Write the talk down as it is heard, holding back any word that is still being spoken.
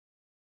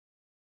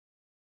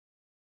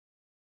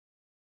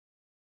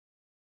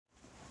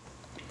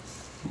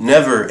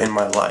Never in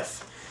my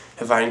life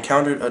have I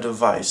encountered a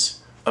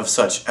device of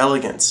such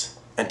elegance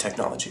and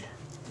technology.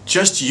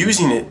 Just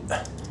using it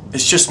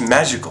is just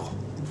magical.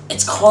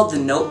 It's called the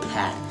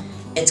notePad.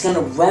 It's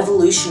gonna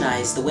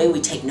revolutionize the way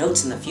we take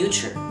notes in the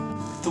future.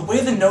 The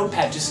way the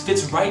notepad just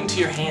fits right into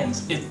your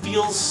hands, it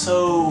feels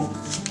so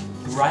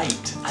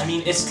right. I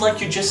mean, it's like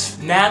you're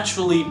just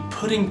naturally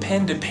putting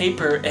pen to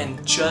paper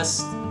and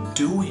just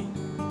doing.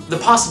 The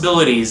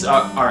possibilities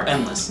are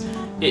endless.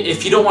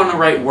 If you don't want to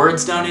write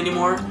words down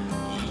anymore,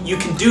 you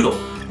can doodle.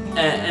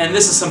 And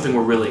this is something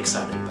we're really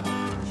excited about.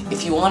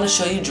 If you want to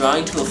show your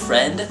drawing to a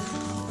friend,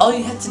 all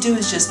you have to do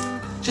is just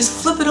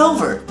flip it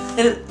over,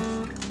 and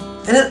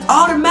it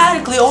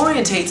automatically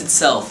orientates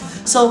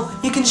itself. So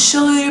you can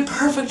show your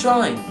perfect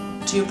drawing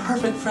to your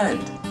perfect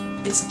friend.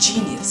 It's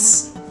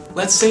genius.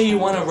 Let's say you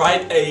want to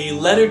write a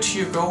letter to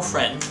your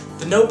girlfriend.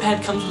 The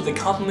notepad comes with a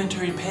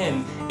complimentary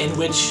pen in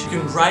which you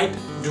can write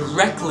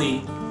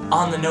directly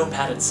on the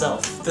notepad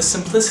itself. The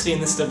simplicity in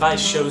this device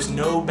shows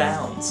no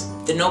bounds.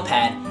 The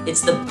notepad,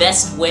 it's the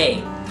best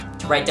way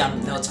to write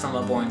down notes from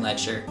a boring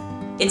lecture.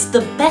 It's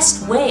the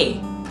best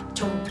way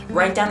to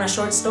write down a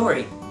short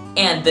story.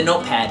 And the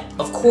notepad,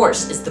 of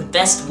course, is the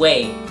best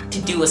way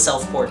to do a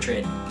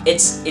self-portrait.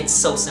 It's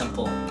so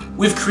simple.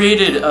 We've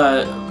created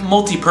a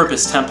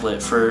multi-purpose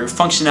template for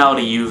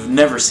functionality you've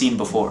never seen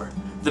before.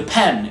 The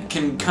pen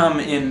can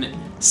come in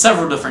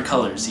several different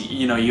colors.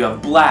 You know, you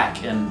have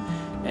black and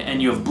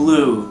you have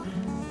blue.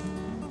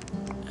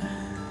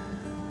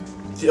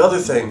 The other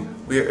thing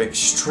we are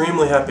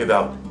extremely happy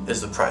about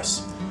is the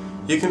price.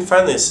 You can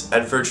find this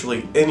at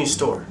virtually any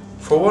store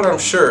for what I'm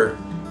sure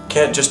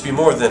can't just be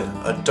more than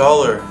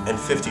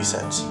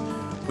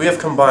 $1.50. We have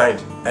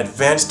combined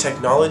advanced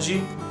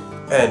technology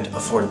and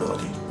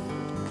affordability.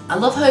 I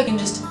love how you can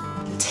just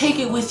take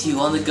it with you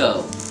on the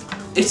go.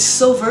 It's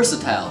so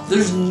versatile.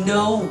 There's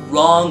no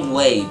wrong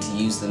way to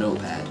use the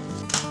notepad.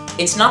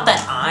 It's not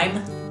that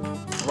I'm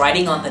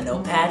writing on the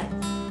notepad,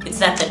 it's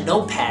that the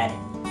notepad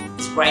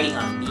is writing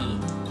on me.